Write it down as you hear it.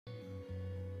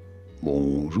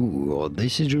Bonjour,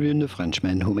 this is Julien the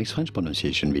Frenchman who makes French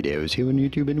pronunciation videos here on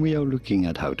YouTube, and we are looking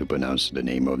at how to pronounce the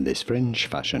name of this French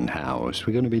fashion house.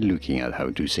 We're going to be looking at how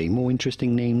to say more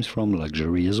interesting names from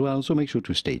luxury as well, so make sure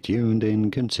to stay tuned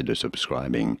and consider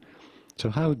subscribing. So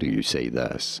how do you say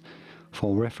this?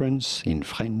 For reference, in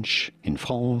French, in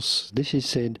France, this is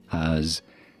said as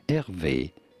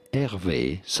Hervé,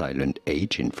 Hervé, silent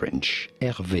H in French,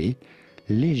 Hervé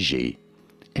Léger,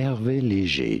 Hervé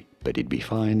Léger. But it'd be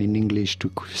fine in English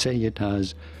to say it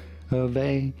as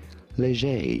Hervé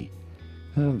Léger,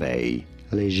 Hervé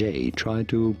Léger. Try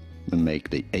to make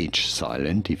the H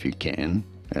silent if you can,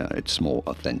 it's more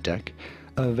authentic.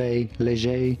 Hervé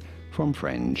Léger from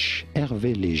French,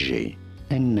 Hervé Léger.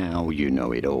 And now you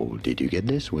know it all. Did you get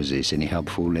this? Was this any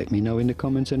helpful? Let me know in the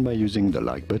comments and by using the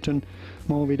like button.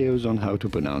 More videos on how to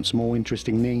pronounce more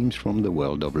interesting names from the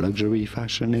world of luxury,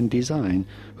 fashion and design,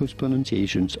 whose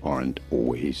pronunciations aren't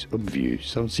always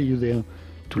obvious. I'll see you there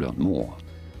to learn more.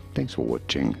 Thanks for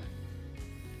watching.